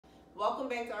Welcome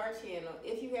back to our channel.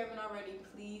 If you haven't already,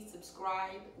 please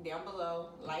subscribe down below,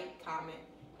 like, comment,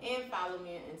 and follow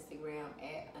me on Instagram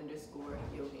at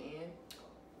 _YogaAnd.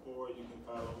 Or you can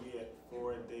follow me at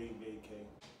 4DayVacay.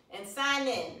 And sign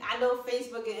in. I know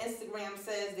Facebook and Instagram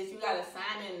says that you gotta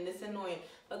sign in and it's annoying,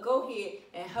 but go ahead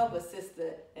and help a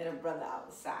sister and a brother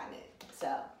out sign in.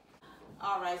 So,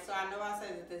 alright, so I know I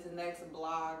said that this next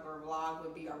vlog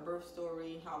would be our birth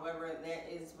story. However, that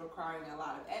is requiring a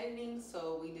lot of editing,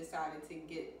 so we decided to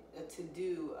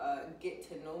do get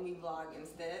to know me vlog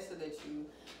instead, so that you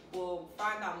will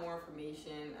find out more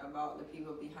information about the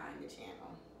people behind the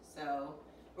channel. So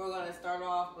we're going to start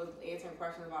off with answering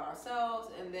questions about ourselves,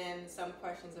 and then some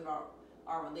questions about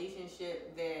our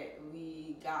relationship that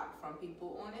we got from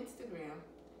people on Instagram.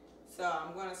 So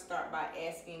I'm going to start by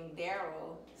asking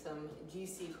Daryl some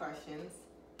juicy questions.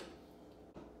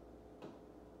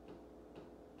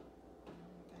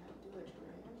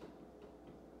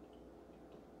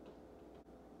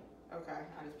 Okay,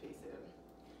 I just pasted it.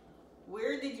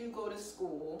 Where did you go to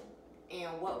school,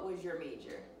 and what was your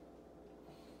major?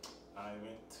 I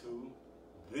went to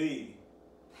the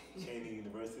Cheney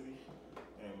University,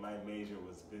 and my major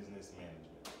was business management.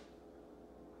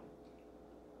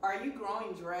 Are you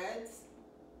growing dreads?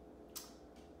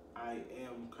 I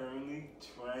am currently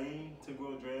trying to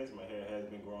grow dreads. My hair has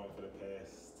been growing for the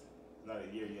past, not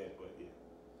a year yet, but yeah.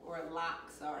 Or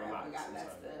locks, sorry, I forgot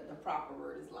that's the proper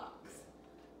word is locks.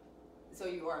 So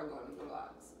you are going to grow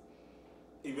locks?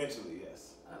 Eventually,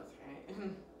 yes. Okay.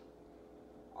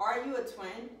 Are you a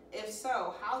twin? If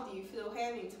so, how do you feel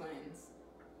having twins?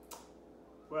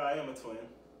 Well, I am a twin.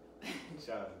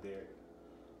 Shout out to Derek.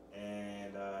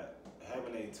 And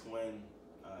having a twin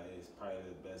is probably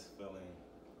the best feeling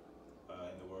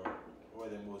in the world, or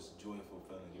the most joyful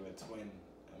feeling. You're a twin.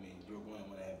 I mean, you're going to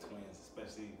want to have twins,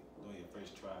 especially doing your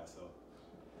first try. So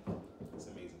it's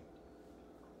amazing.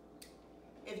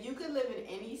 If you could live in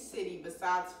any city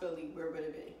besides Philly, where would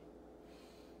it be?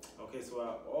 Okay, so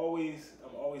I'm always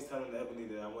telling Ebony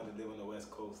that I want to live on the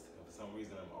West Coast, and for some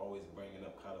reason I'm always bringing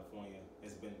up California.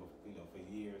 It's been, for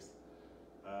years.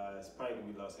 It's probably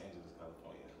gonna be Los Angeles,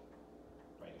 California,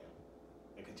 right now.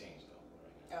 It could change though.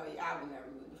 Right now. Oh yeah, I would never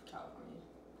move to California.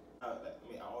 I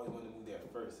always wanted to move there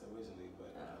first originally,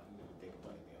 but I didn't think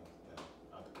about anything else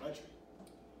out the country.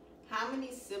 How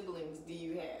many siblings do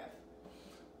you have?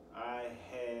 I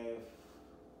have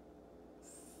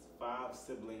 5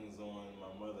 siblings on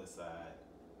my mother's side,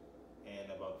 and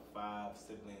about 5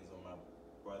 siblings on my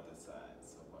brother's side.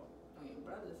 So about, on your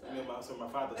brother's side? I mean, my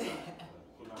father's side.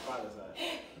 On my father's side.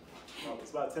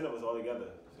 It's about 10 of us all together.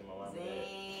 My mom and dad.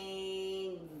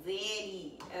 Zing,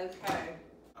 zeddy. Okay.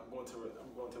 I'm going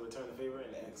to return the favor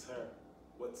and ask her,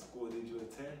 what school did you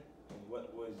attend, and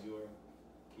what was your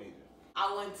major?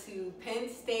 I went to Penn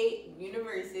State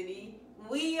University.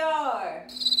 We are.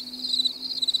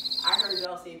 I heard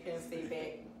y'all say Penn State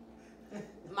back.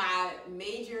 My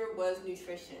major was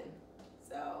nutrition.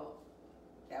 So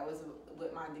that was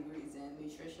what my degree's in,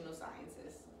 nutritional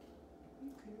sciences.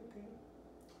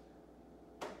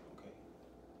 Okay.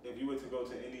 If you were to go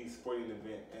to any sporting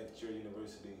event at your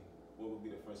university, what would be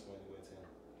the first one you would attend?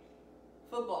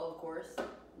 Football, of course,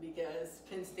 because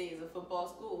Penn State is a football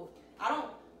school. Matter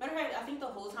of fact, I think the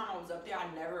whole time I was up there, I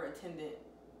never attended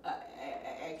an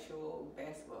actual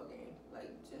basketball game,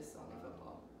 like just only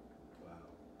football. Wow.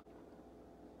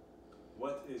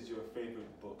 What is your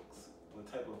favorite books? What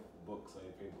type of books are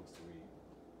your favorite books to read?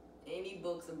 Any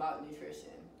books about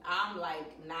nutrition. I'm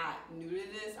like not new to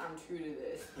this, I'm true to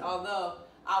this. Although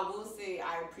I will say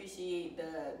I appreciate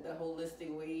the holistic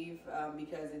wave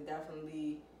because it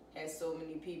definitely has so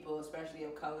many people, especially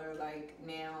of color, like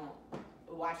now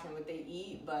watching what they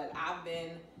eat. But I've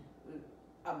been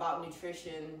about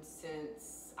nutrition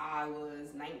since I was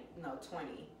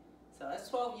 20. So that's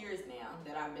 12 years now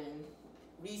that I've been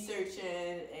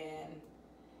researching, and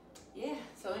yeah,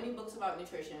 so any books about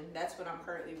nutrition, that's what I'm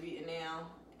currently reading now,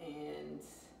 and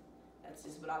that's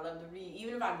just what I love to read.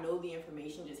 Even if I know the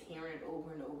information, just hearing it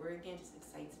over and over again just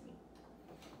excites me.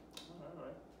 All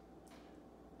right.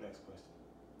 Next question.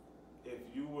 If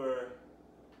you were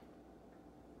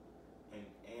an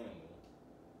animal,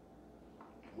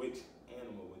 which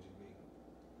animal would you be?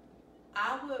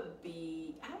 I would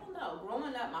be, I don't know,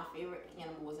 growing up my favorite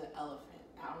animal was an elephant.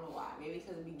 I don't know why, maybe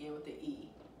because it began with the E.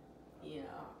 You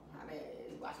know how that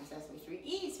is, watching Sesame Street,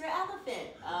 E's for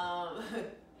elephant.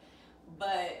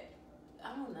 But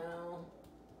I don't know.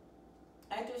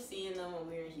 After seeing them when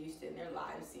we were in Houston, their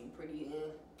lives seemed pretty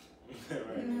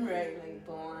right, like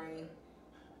boring.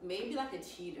 Maybe like a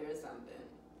cheetah or something.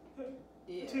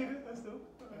 Yeah. Cheetah, that's dope.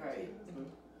 Right. That's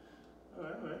dope. All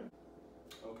right.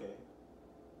 Okay.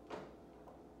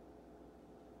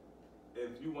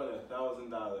 if you won $1,000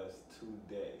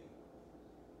 today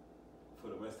for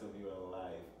the rest of your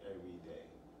life every day,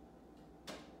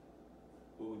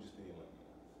 what would you spend your money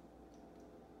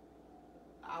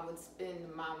on? I would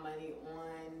spend my money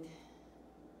on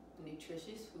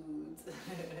nutritious foods.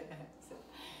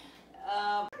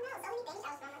 I don't know, so many things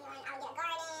I would spend money on. I would get a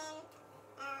garden.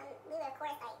 We would, of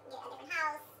course, like, get a different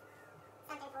house.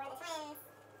 Something for the twins.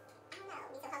 I don't know,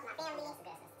 be so close to my family.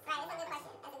 Right, that's a good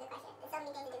question. That's a good question. There's so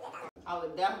many things to do with that. I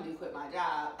would definitely quit my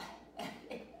job.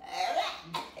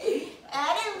 I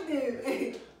didn't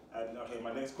do. Okay,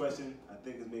 my next question, I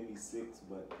think is maybe 6,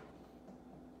 but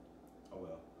oh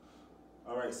well.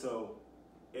 All right, so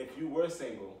if you were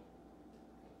single,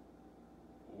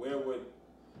 where would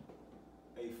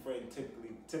a friend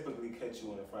typically catch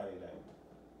you on a Friday night?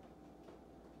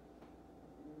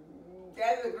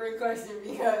 That's a great question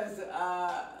because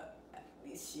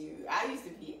shoot, I used to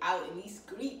be out in these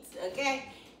streets, okay?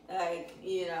 Like,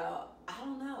 you know, I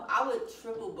don't know. I would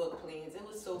triple book plans. It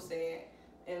was so sad.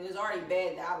 And it was already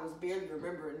bad that I was barely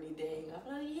remembering anything.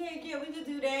 I'm like, yeah, we could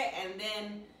do that. And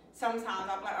then sometimes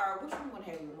I'm like, all right, which one would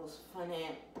have the most fun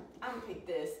at? I'm gonna pick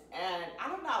this. And I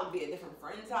don't know, I would be at different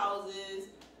friends' houses.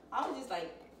 I was just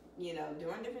like, you know,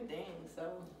 doing different things.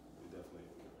 So Definitely.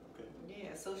 Okay.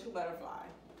 yeah, social butterfly.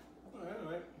 All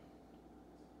right.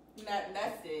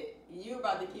 That's it. You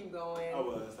about to keep going. I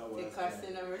was. To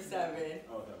question number 7.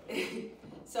 Okay.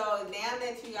 So now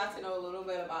that you got to know a little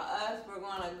bit about us, we're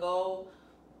gonna go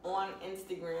on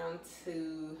Instagram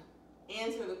to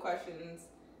answer the questions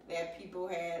that people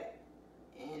had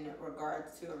in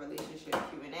regards to a relationship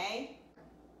Q&A.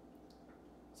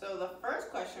 So the first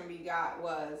question we got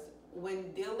was,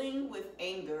 when dealing with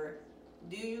anger,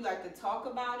 do you like to talk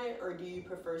about it or do you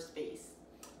prefer space?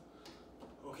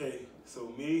 Okay,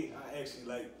 so me, I actually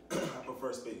like, I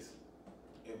prefer space.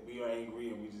 If we are angry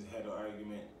and we just had an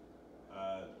argument,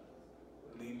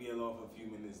 leave me alone for a few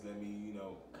minutes, let me, you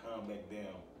know, calm back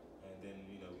down, and then,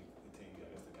 you know, we continue, I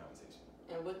guess, the conversation.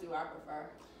 And what do I prefer?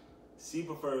 She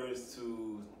prefers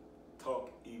to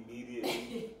talk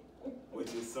immediately,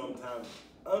 which is sometimes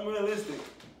unrealistic,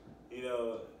 you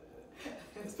know,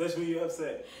 especially when you're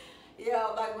upset. Yeah,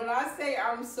 like when I say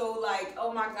I'm so like,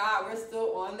 oh my God, we're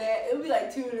still on that, it'll be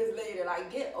like 2 minutes later, like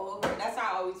get over it. That's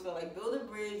how I always feel, like build a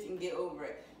bridge and get over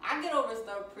it. I get over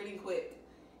stuff pretty quick.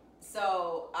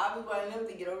 So I'll be wanting him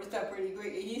to get over stuff pretty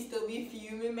quick and he still be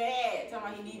fuming mad,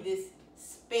 talking about he need this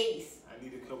space. I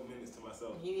need a couple minutes to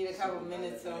myself. He need a couple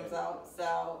minutes to himself.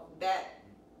 So that,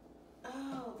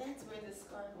 oh, that's where the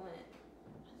scarf went.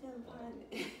 I didn't find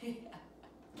it.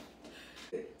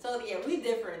 So yeah, we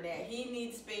differ in that. He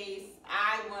needs space.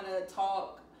 I want to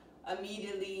talk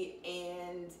immediately,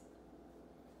 and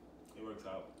it works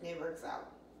out. It works out.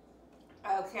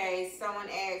 Okay, someone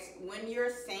asked, when you're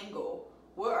single,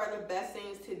 what are the best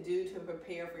things to do to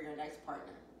prepare for your next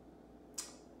partner?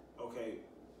 Okay.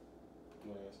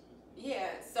 You want to answer?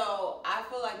 Yeah, so I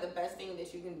feel like the best thing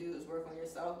that you can do is work on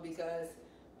yourself because,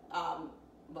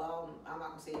 well, I'm not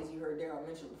going to say as you heard Daryl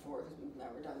mention before because we've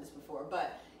never done this before,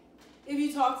 but if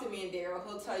you talk to me and Daryl,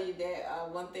 he'll tell you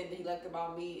that one thing that he liked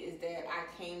about me is that I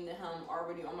came to him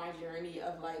already on my journey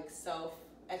of like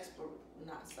self-awareness.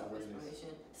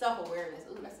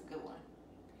 Ooh, that's a good one.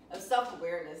 Of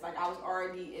self-awareness. Like I was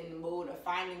already in the mode of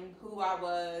finding who I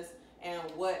was and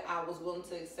what I was willing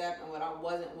to accept and what I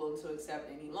wasn't willing to accept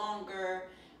any longer.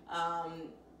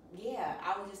 Yeah,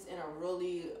 I was just in a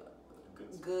really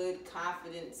good,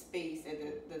 confident space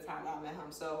at the time that I met him.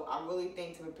 So I really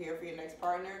think to prepare for your next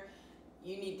partner,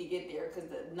 you need to get there, because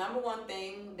the number one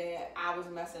thing that I was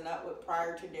messing up with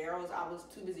prior to Daryl's, I was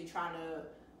too busy trying to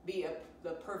be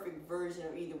the perfect version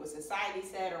of either what society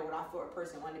said or what I thought a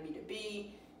person wanted me to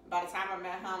be. By the time I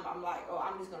met him, I'm like, oh,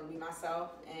 I'm just going to be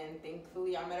myself, and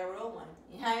thankfully I met a real one.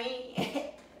 You know what I mean?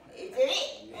 It's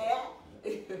it. Yeah.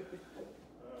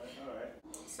 All right.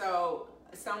 So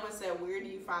someone said, where do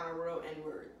you find a real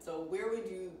N-word? So where would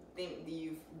you think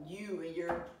you in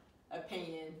your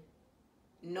opinion,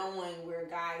 knowing where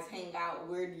guys hang out,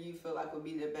 where do you feel like would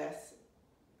be the best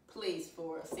place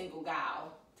for a single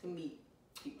gal to meet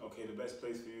people? Okay, the best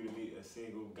place for you to meet a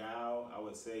single gal, I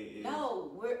would say is... No,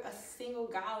 we're a single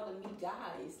gal to meet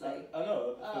guys. Like, I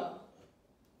know. Oh.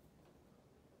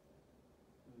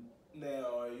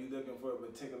 Now, are you looking for a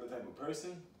particular type of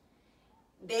person?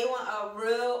 They want a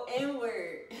real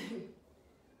N-word.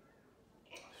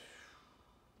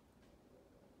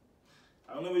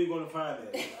 I don't know where you're going to find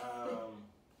that.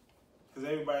 Because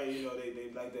everybody, you know,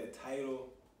 they like that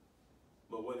title,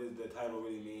 but what does the title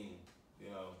really mean? You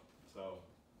know, so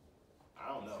I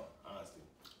don't know, honestly.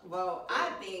 Well, I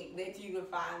think that you can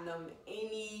find them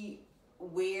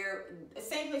where the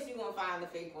same place you're gonna find the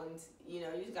fake ones. You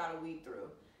know, you just gotta weed through.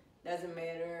 Doesn't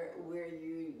matter where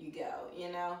you go.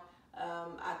 You know.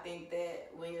 I think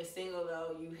that when you're single,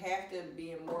 though, you have to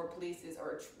be in more places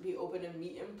or be open to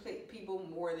meeting people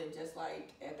more than just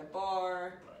like at the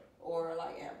bar or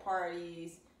like at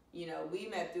parties. You know, we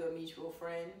met through a mutual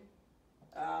friend.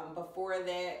 Before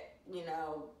that, you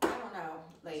know, I don't know,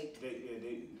 like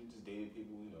you just dated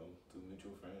people, you know, through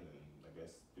mutual friends, and I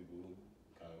guess people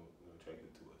kind of were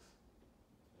attracted to us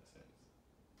in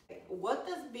a sense. What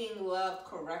does being loved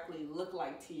correctly look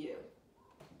like to you?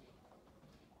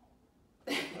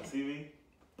 See me?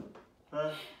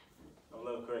 Huh? I'm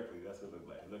loved correctly. That's what it looks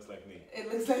like. It looks like me.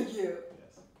 It looks like you.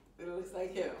 Yes. It looks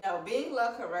like him. Now, being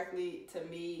loved correctly to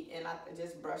me, and I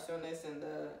just brushed on this in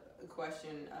the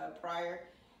question prior,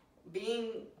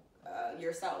 being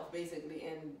yourself, basically,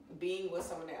 and being with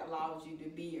someone that allows you to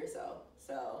be yourself.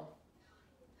 So,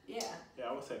 yeah. Yeah,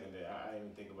 I would second that. I didn't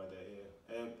even think about that,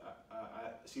 yeah. And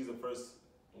she's the first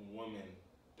woman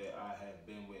that I have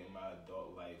been with in my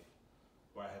adult life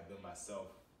where I have been myself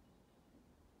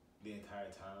the entire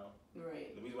time.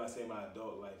 Right. The reason why I say my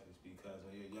adult life is because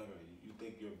when you're younger, you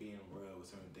think you're being real with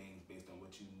certain things based on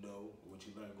what you know or what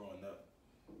you learned growing up.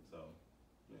 So,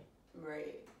 yeah.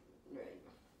 Right.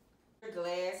 Your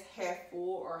glass half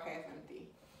full or half empty?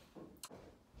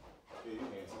 Yeah, you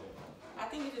can answer that. I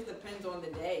think it just depends on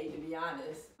the day, to be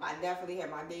honest. I definitely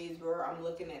have my days where I'm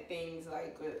looking at things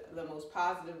like with the most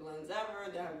positive lens ever.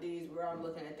 Then I have days where I'm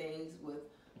looking at things with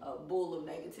a bull of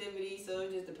negativity. So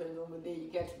it just depends on what day you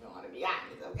catch me on, to be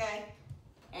honest, okay?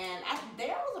 And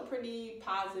Dale was a pretty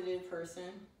positive person.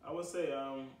 I would say,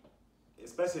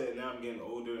 especially now I'm getting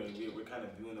older and we're kind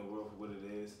of viewing the world for what it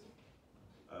is.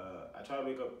 I try to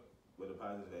wake up with a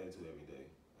positive attitude every day.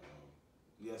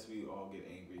 Yes, we all get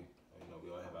angry. You know, we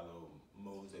all have our little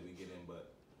modes that we get in,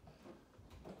 but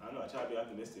I don't know. I try to be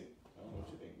optimistic. I don't know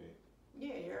what you think, babe.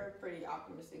 Yeah, you're a pretty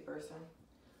optimistic person.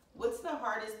 What's the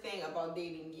hardest thing about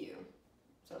dating you?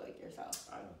 So, like yourself.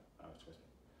 I know. Trust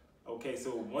me. Okay, so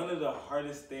one of the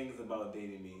hardest things about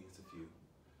dating me is a few.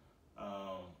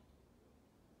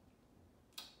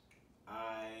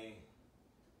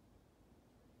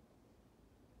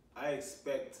 I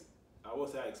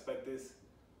expect this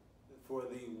for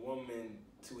the woman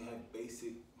to have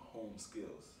basic home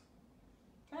skills.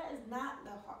 That is not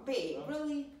the hard. Babe,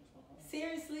 really?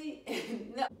 Seriously?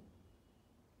 No.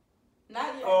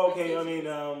 Not your Okay, I mean,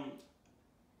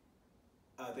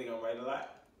 I think I'm right a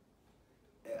lot.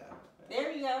 Yeah.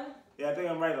 There you go. Yeah, I think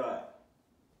I'm right a lot.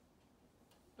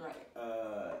 Right.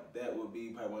 That would be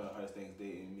probably one of the hardest things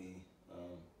dating me.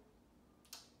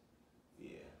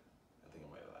 Yeah, I think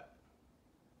I'm right a lot.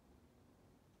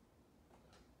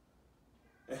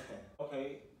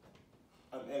 Okay,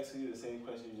 I'm asking you the same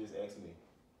question you just asked me.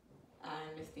 I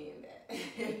understand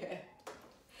that.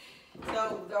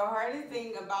 So the hardest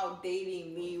thing about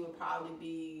dating me would probably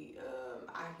be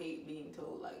I hate being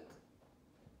told like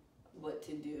what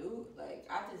to do. Like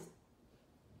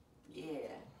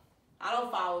I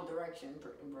don't follow direction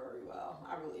very well.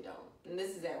 I really don't. And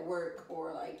this is at work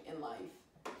or like in life.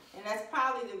 And that's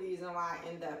probably the reason why I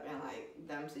end up in like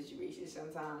dumb situations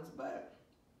sometimes. But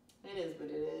it is what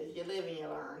it is. You live and you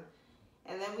learn.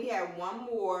 And then we have one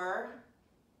more.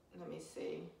 Let me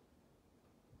see.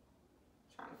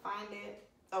 Trying to find it.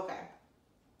 Okay.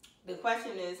 The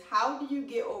question is, how do you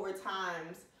get over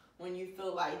times when you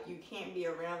feel like you can't be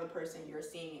around the person you're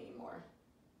seeing anymore?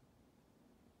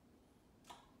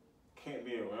 Can't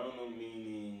be around them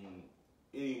meaning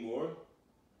anymore?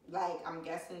 Like, I'm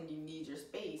guessing you need your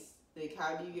space. Like,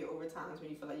 how do you get over times when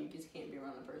you feel like you just can't be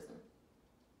around the person?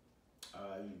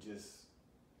 You just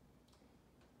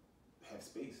have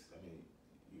space. I mean,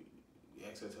 you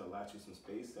ask her to allot you some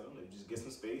space. I don't know. You just get some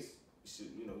space.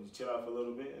 You chill out for a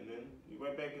little bit, and then you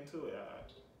right back into it.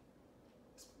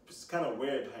 It's kind of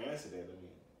weird to answer that. I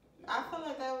mean, I feel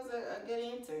like that was a good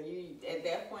answer. You at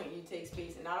that point you take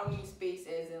space, and I don't mean space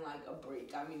as in like a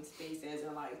break. I mean space as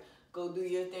in like go do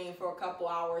your thing for a couple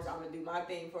hours. I'm gonna do my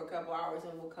thing for a couple hours,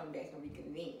 and we'll come back and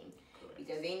reconvene. correct.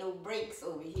 Because ain't no breaks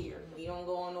over here. We don't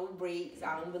go on no breaks.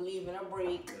 I don't believe in a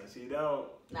break. Yes, you don't.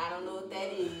 I don't know what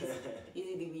that is. It's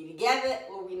either we together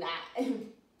or we not.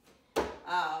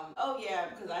 Oh yeah,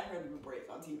 because I heard of a break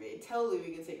on TV. Totally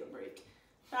we can take a break.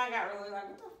 So I got really like,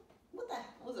 what the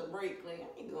hell was a break? Like,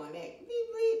 I ain't doing that. Beep,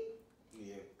 beep.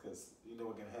 Yeah, because you know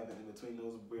what can happen in between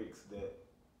those breaks that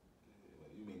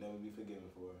you may never be forgiven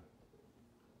for.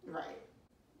 Right.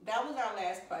 That was our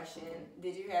last question.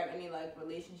 Did you have any like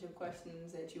relationship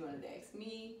questions that you wanted to ask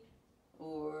me?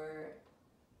 Or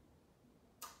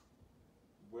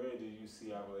where do you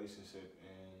see our relationship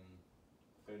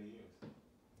in 30 years?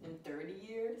 in 30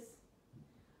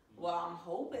 Well, I'm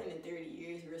hoping in 30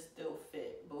 years we're still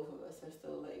fit. Both of us are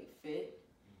still like fit.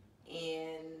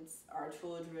 And our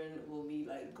children will be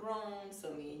like grown.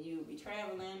 So me and you will be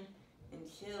traveling and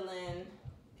chilling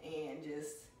and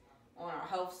just on our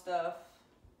health stuff.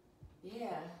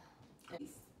 Yeah.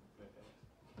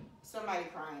 Somebody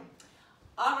crying.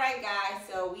 All right, guys.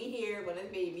 So we here with the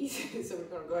babies. So we're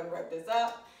going to go ahead and wrap this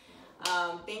up.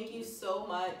 Thank you so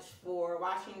much for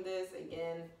watching this.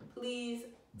 Again, please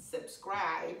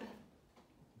subscribe,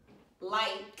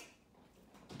 like,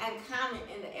 and comment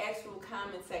in the actual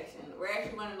comment section. We're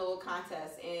actually running a little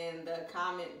contest, and the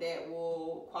comment that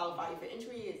will qualify you for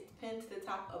entry is pinned to the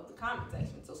top of the comment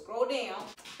section. So scroll down.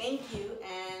 Thank you,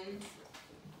 and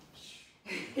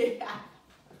I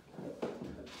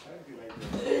do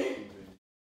like that.